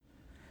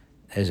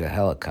there's a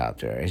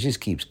helicopter. It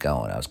just keeps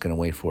going. I was going to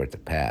wait for it to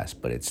pass,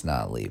 but it's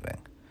not leaving.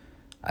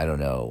 I don't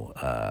know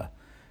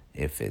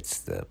if it's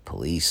the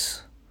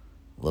police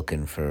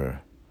looking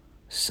for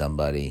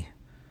somebody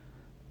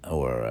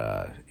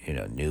or,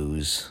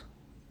 news.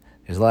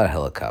 There's a lot of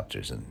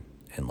helicopters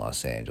in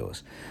Los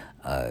Angeles.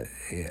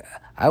 Yeah,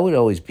 I would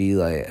always be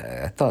like,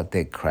 I thought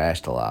they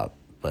crashed a lot,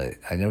 but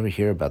I never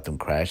hear about them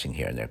crashing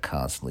here, and they're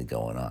constantly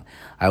going on.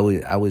 I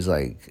was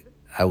like,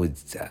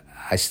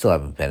 I still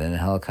haven't been in a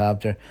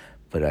helicopter,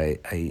 but I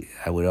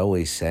would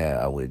always say,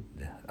 I would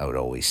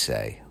always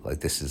say, like,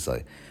 this is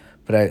like,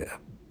 but I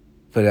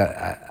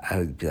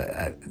would be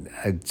like,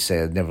 I'd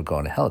say I'd never go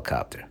in a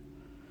helicopter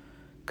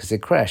because they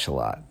crash a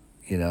lot.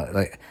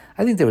 Like,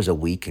 I think there was a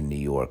week in New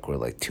York where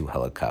like two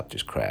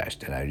helicopters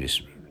crashed, and I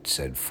just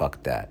said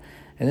fuck that.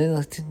 And then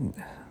like,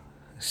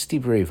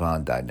 Steve Ray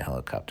Vaughan died in a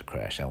helicopter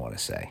crash. I want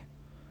to say,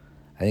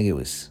 I think it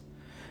was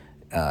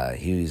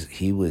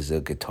he was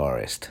a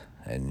guitarist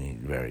and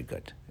very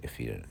good. If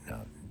you don't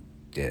know,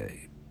 yeah,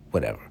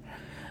 whatever.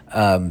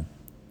 Um,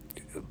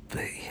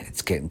 but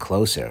it's getting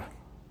closer.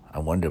 I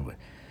wonder,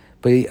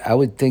 but I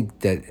would think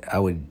that I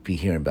would be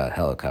hearing about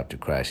helicopter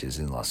crashes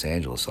in Los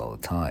Angeles all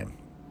the time.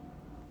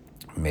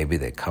 Maybe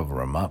they cover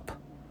them up,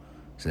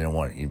 so they don't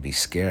want you to be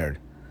scared.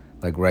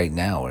 Like right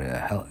now,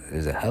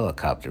 there's a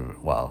helicopter.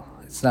 Well,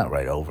 it's not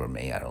right over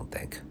me, I don't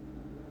think.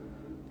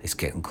 It's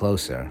getting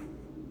closer.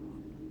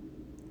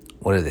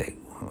 What are they?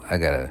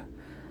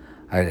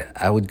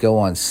 I would go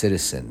on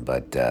Citizen,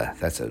 but that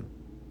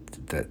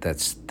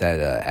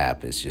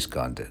app is just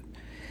gone to.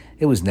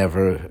 It was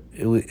never.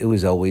 It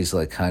was always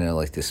like kind of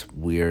like this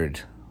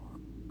weird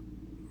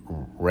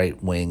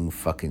right wing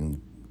fucking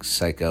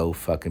psycho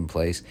fucking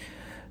place.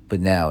 But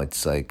now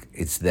it's like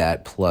it's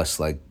that plus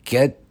like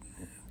get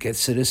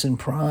Citizen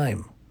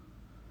Prime.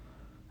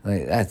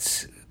 Like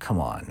that's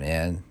come on,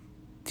 man.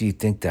 Do you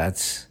think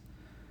that's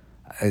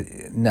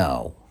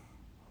no?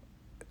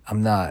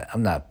 I'm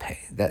not paying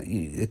that.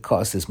 It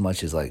costs as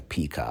much as like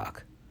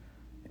Peacock,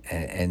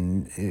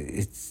 and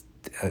it's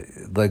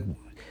like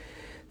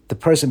the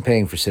person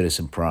paying for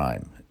Citizen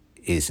Prime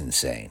is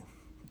insane.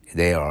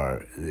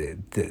 They're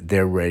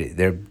ready.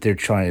 They're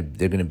trying.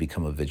 They're going to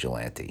become a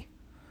vigilante.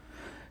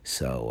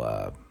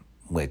 So,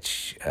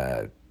 which,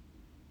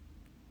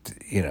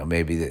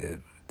 maybe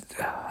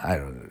I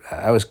don't know.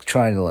 I was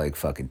trying to like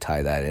fucking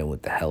tie that in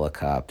with the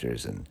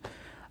helicopters and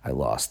I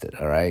lost it.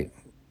 All right.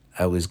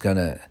 I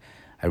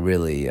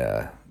really,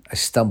 I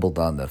stumbled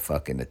on the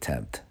fucking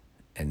attempt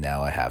and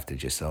now I have to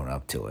just own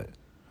up to it.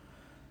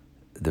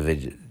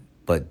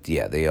 But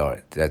yeah, they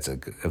are. That's a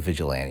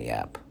vigilante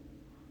app,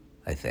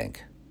 I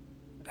think.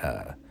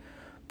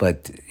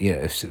 But,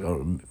 if,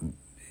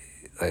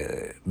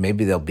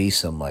 maybe there'll be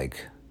some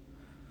like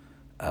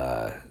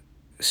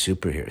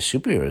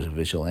superheroes are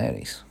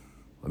vigilantes.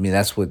 I mean,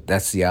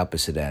 that's the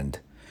opposite end.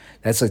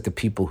 That's like the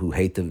people who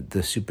hate the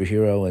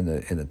superhero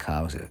in the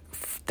comics.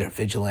 They're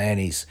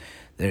vigilantes.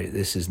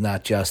 This is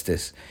not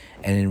justice.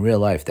 And in real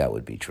life, that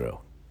would be true.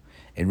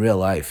 In real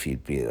life,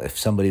 if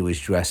somebody was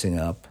dressing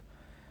up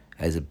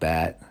as a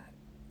bat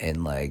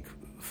and like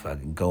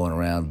fucking going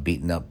around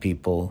beating up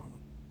people.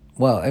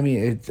 Well, I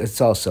mean, it's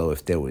also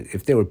if they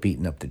were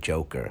beating up the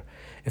Joker.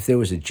 If there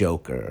was a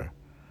Joker,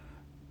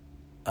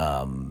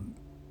 I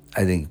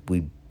think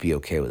we'd be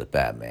okay with a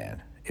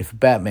Batman. If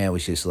Batman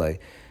was just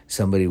like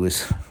somebody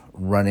was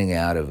running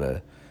out of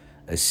a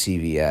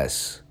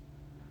CVS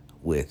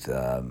with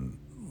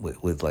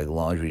like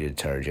laundry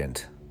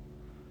detergent,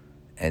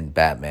 and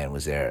Batman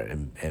was there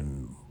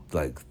and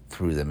like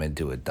threw them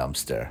into a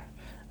dumpster,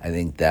 I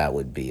think that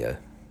would be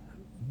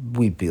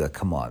we'd be like,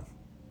 come on,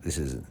 this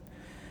isn't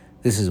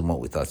what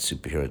we thought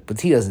superheroes.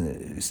 But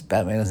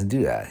Batman doesn't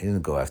do that. He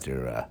doesn't go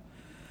after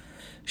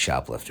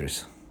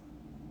shoplifters.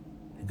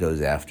 He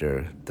goes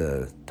after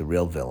the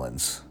real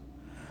villains.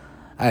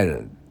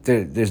 We're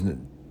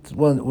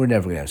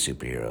never gonna have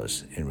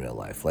superheroes in real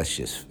life. Let's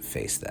just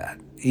face that.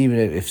 Even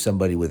if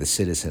somebody with a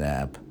Citizen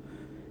app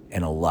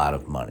and a lot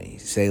of money,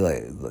 say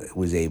like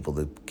was able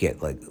to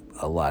get like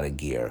a lot of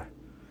gear,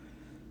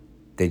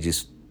 they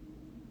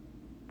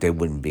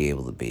wouldn't be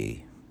able to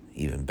be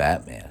even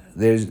Batman.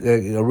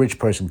 A rich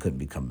person couldn't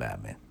become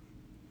Batman.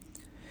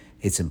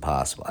 It's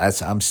impossible.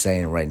 I'm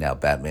saying right now,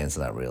 Batman's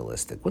not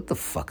realistic. What the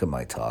fuck am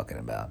I talking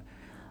about?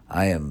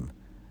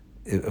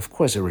 Of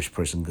course, if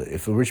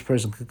a rich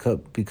person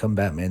could become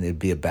Batman, there'd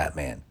be a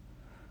Batman.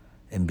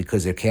 And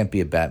because there can't be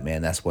a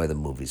Batman, that's why the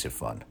movies are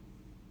fun.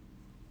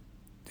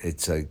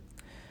 It's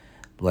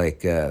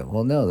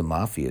well, no, the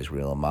mafia is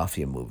real.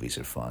 Mafia movies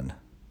are fun.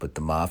 But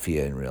the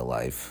mafia in real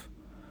life,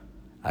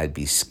 I'd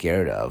be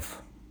scared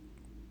of.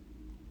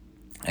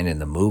 And in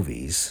the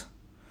movies,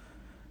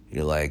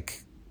 you're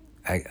like,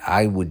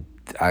 I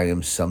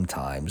am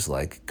sometimes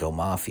like, go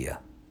mafia.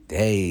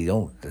 Hey,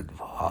 all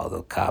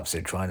the cops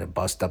are trying to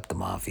bust up the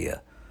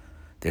mafia.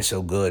 They're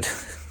so good.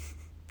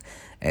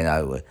 And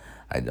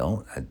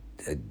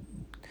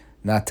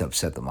not to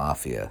upset the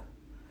mafia.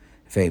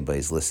 If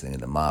anybody's listening to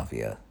the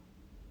mafia,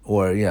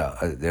 or,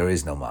 there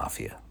is no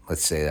mafia.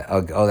 let's say that.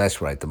 Oh,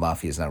 that's right. The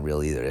mafia is not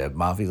real either.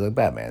 Mafia's like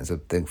Batman. It's a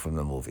thing from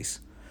the movies.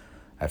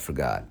 I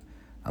forgot.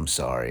 I'm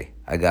sorry.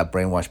 I got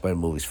brainwashed by the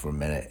movies for a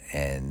minute,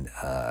 and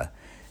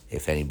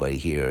if anybody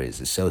here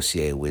is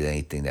associated with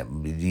anything that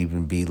would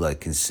even be like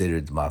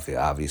considered the mafia,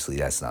 obviously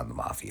that's not the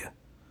mafia.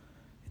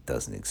 It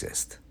doesn't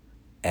exist.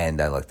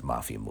 And I like the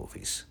mafia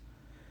movies,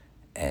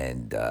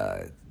 and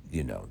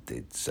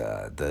it's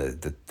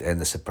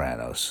the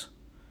Sopranos.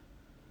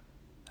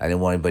 I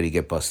didn't want anybody to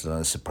get busted on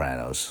the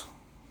Sopranos.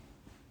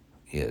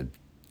 Yeah,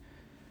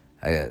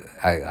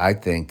 I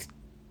think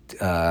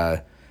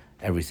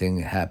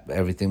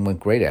everything went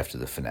great after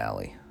the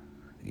finale.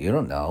 You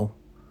don't know.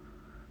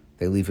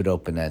 They leave it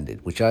open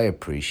ended, which I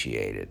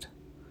appreciated.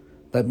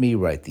 Let me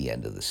write the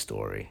end of the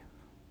story.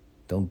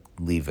 Don't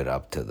leave it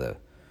up to the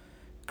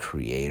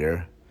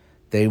creator.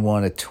 They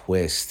want a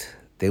twist.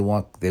 They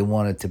want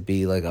it to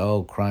be like,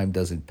 oh, crime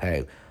doesn't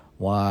pay.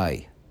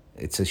 Why?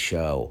 It's a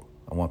show.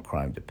 I want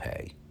crime to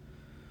pay.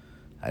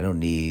 I don't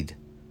need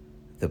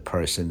the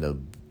person to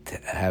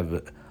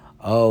have,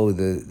 oh,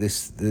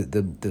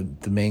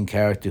 the main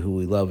character who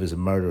we love is a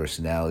murderer,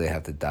 so now they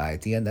have to die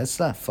at the end. That's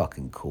not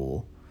fucking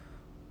cool.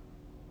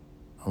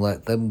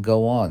 Let them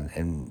go on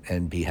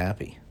and be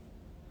happy.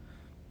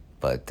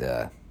 But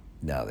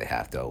no, they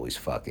have to always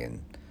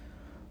fucking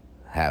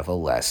have a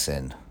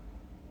lesson.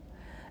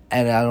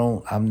 And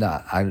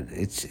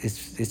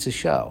it's a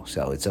show,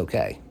 so it's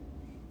okay.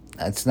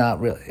 It's not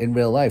real. In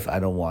real life, I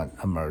don't want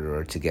a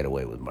murderer to get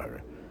away with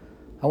murder.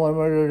 I want a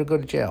murderer to go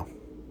to jail.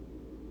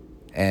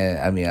 And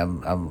I mean,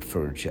 I'm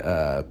for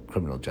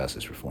criminal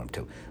justice reform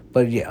too.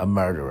 But yeah, a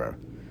murderer.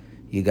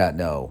 You got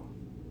no.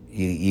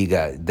 You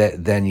got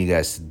that. Then you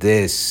guys.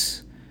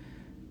 This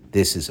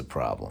is a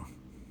problem.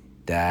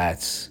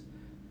 That's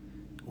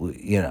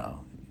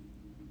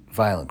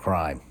violent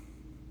crime.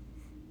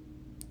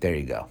 There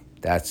you go.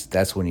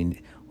 That's when you.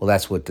 Well,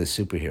 that's what the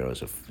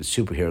superheroes are. The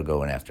superhero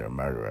going after a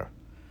murderer.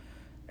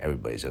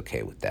 Everybody's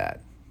okay with that.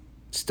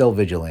 Still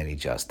vigilante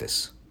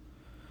justice.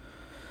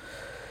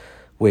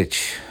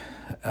 Which,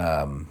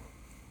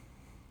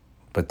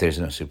 but there's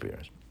no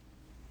superheroes.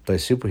 But a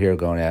superhero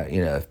going out,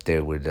 if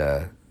they would,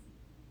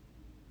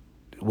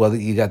 well,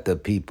 you got the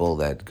people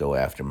that go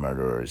after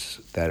murderers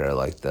that are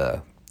like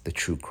the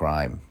true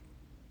crime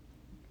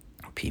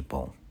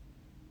people.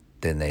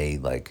 Then they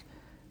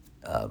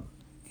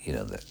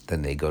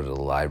then they go to the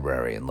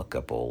library and look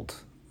up old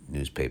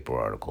newspaper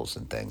articles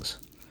and things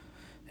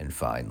and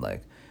find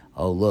like,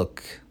 oh,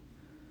 look,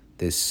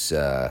 this,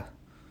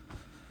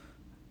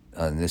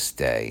 on this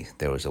day,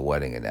 there was a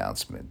wedding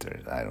announcement.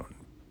 Or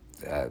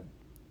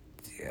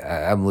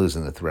I'm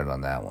losing the thread on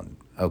that one.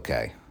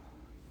 Okay.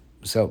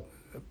 So,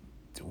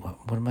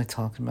 what am I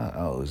talking about?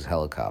 Oh, it was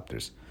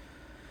helicopters.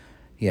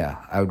 Yeah,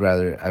 I would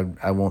rather,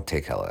 I won't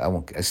take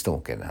I still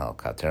won't get in a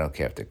helicopter. I don't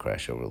care if they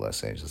crash over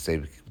Los Angeles.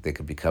 They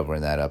could be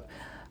covering that up.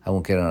 I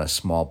won't get on a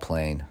small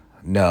plane.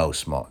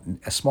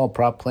 A small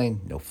prop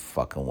plane? No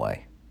fucking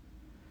way.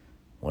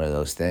 One of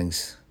those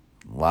things.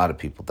 A lot of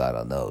people died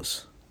on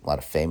those. A lot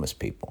of famous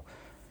people.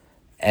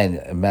 And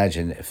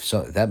imagine if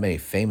that many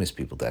famous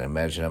people died.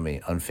 Imagine how many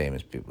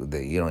unfamous people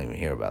that you don't even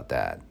hear about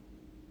that.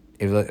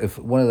 If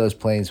one of those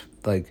planes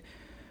like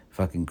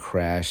fucking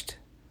crashed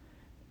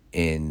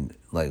in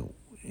like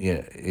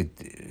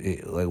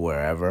it like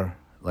wherever,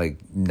 like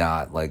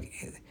not like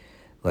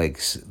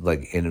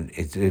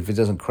if it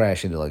doesn't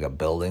crash into like a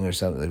building or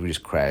something, if we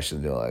just crash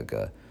into like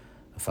a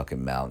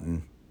fucking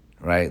mountain,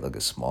 right? Like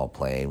a small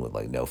plane with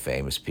like no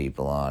famous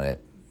people on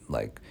it,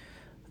 like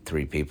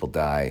 3 people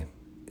die.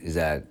 Is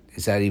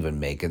that even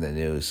making the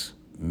news?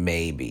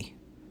 Maybe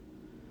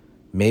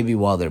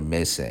while they're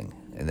missing,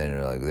 and then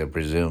they're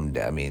presumed.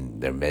 I mean,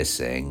 they're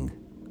missing,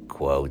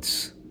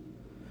 quotes.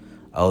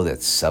 Oh,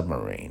 that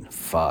submarine.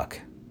 Fuck,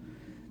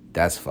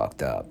 that's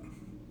fucked up.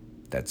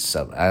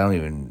 I don't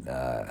even.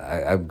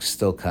 I'm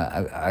still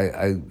kind.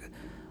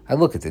 I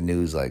look at the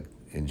news like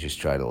and just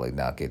try to like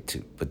not get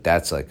too. But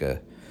that's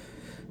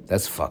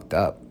fucked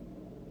up.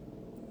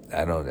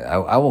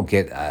 I won't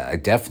get. I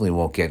definitely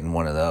won't get in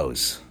one of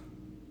those.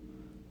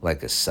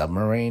 Like a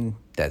submarine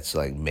that's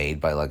like made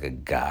by like a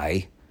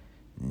guy.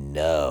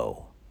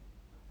 No,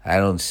 I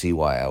don't see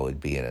why I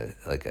would be in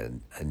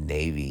a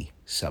Navy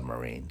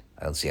submarine.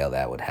 I don't see how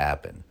that would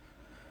happen.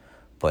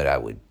 But I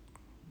would,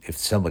 if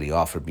somebody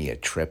offered me a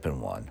trip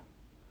in one,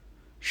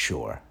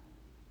 sure.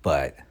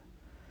 But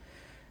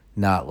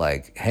not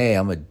like, hey,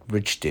 I'm a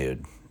rich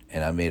dude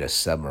and I made a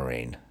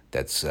submarine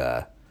that's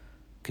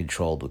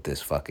controlled with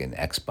this fucking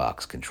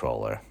Xbox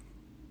controller.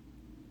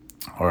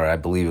 Or I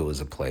believe it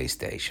was a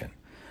PlayStation.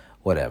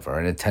 Whatever,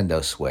 a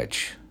Nintendo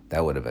Switch.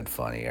 That would have been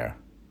funnier.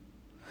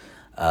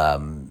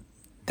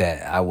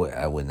 That I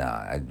would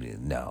not.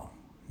 No,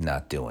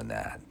 not doing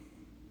that.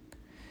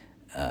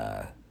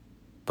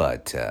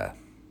 But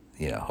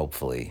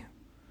hopefully,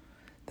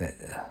 that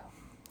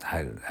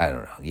I don't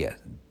know.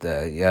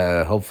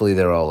 Yeah, hopefully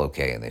they're all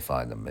okay and they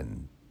find them.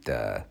 And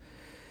the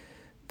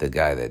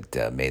guy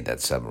that made that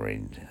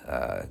submarine,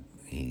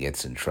 he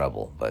gets in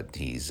trouble, but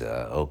he's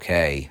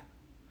okay.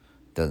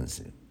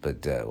 Doesn't.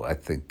 But I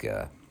think.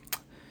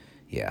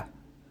 yeah,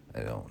 I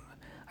don't.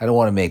 I don't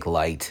want to make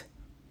light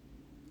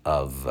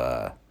of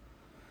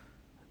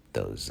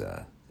those.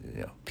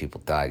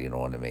 People died. You don't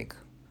want to make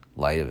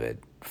light of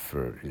it.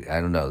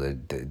 I don't know.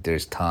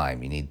 There's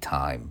time. You need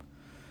time.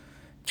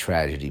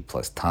 Tragedy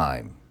plus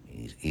time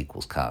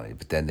equals comedy.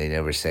 But then they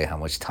never say how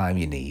much time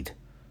you need.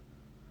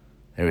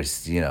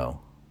 There's,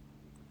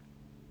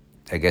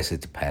 I guess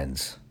it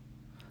depends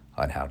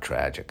on how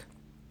tragic.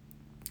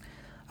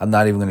 I'm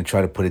not even going to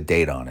try to put a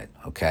date on it,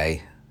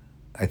 okay?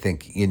 I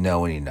think you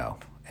know when you know.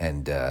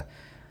 And I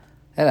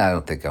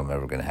don't think I'm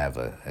ever going to have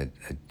a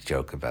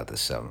joke about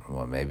this summer.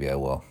 Well, maybe I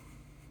will.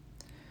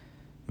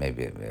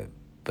 Maybe,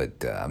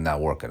 but I'm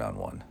not working on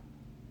one.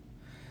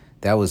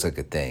 That was like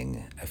a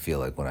thing, I feel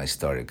like, when I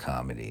started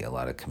comedy. A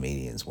lot of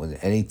comedians, when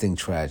anything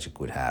tragic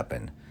would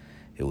happen,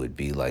 it would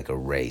be like a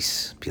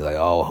race. Be like,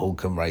 oh, who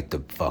can write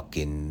the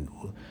fucking,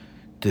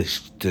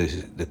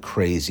 the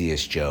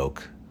craziest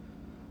joke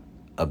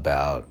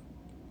about,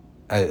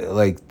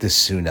 like the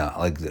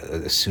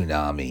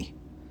tsunami,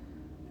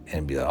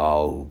 and be like,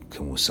 oh,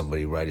 can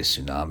somebody write a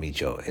tsunami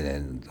joke? And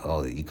then,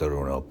 you go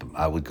to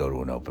I would go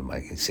to an open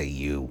mic and say,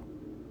 you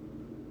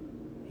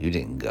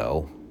didn't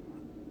go,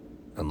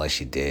 unless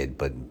you did,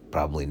 but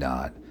probably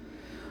not.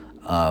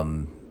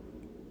 I'd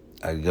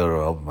go to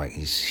an open mic,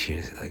 he's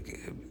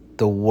like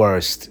the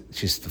worst,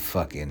 just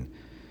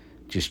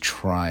just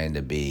trying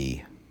to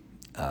be,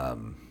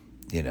 the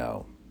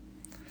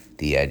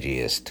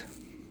edgiest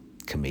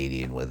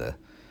comedian with a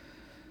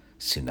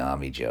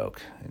tsunami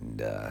joke, and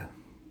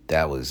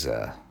that was,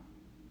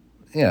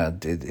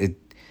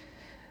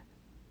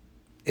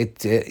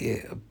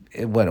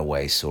 it went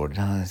away, sort of.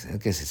 No, I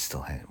guess it's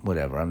still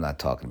whatever. I'm not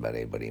talking about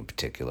anybody in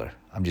particular.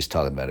 I'm just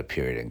talking about a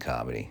period in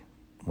comedy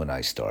when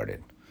I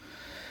started.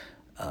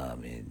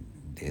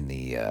 In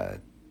the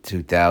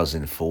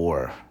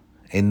 2004,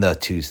 in the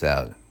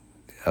 2000.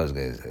 I was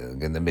gonna say,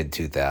 in the mid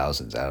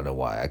 2000s. I don't know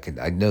why.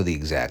 I know the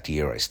exact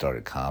year I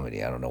started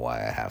comedy. I don't know why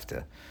I have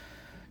to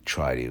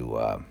try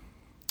to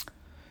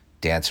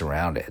dance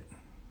around it.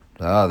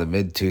 Oh, the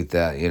mid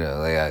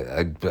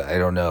 2000s. I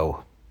don't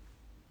know.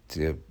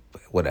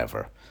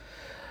 Whatever.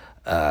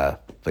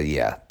 But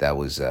yeah, that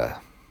was. I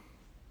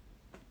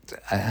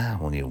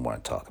don't even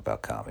want to talk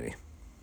about comedy.